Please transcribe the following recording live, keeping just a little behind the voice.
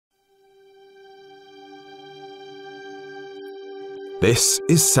This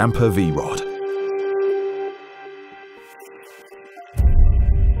is Sampa V-Rod.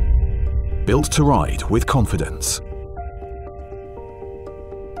 Built to ride with confidence.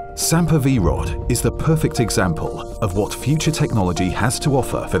 Sampa V-Rod is the perfect example of what future technology has to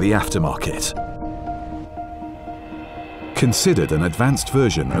offer for the aftermarket. Considered an advanced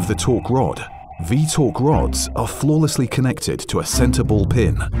version of the torque rod, V-torque rods are flawlessly connected to a center ball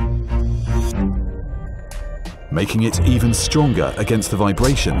pin, making it even stronger against the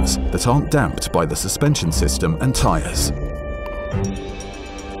vibrations that aren't damped by the suspension system and tires.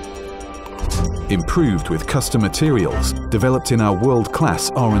 Improved with custom materials developed in our world-class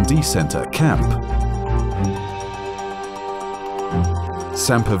R&D center, CAMP.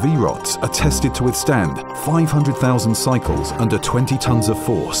 Sampa V-rods are tested to withstand 500,000 cycles under 20 tons of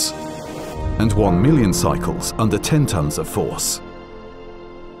force and 1 million cycles under 10 tons of force.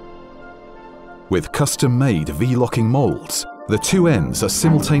 With custom-made V-locking molds, the two ends are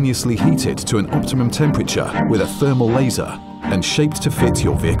simultaneously heated to an optimum temperature with a thermal laser and shaped to fit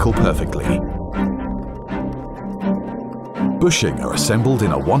your vehicle perfectly. Bushing are assembled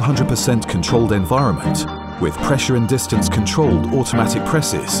in a 100% controlled environment with pressure and distance controlled automatic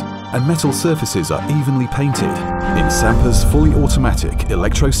presses, and metal surfaces are evenly painted in Sampa's fully automatic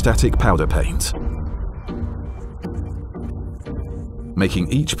electrostatic powder paint,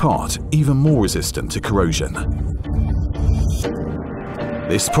 making each part even more resistant to corrosion.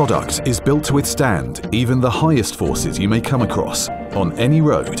 This product is built to withstand even the highest forces you may come across on any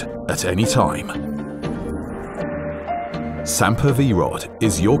road at any time. Sampa V-Rod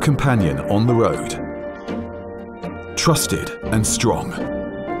is your companion on the road. Trusted and strong,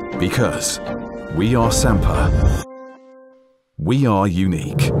 because we are Sampa. We are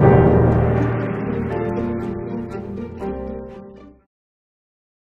unique.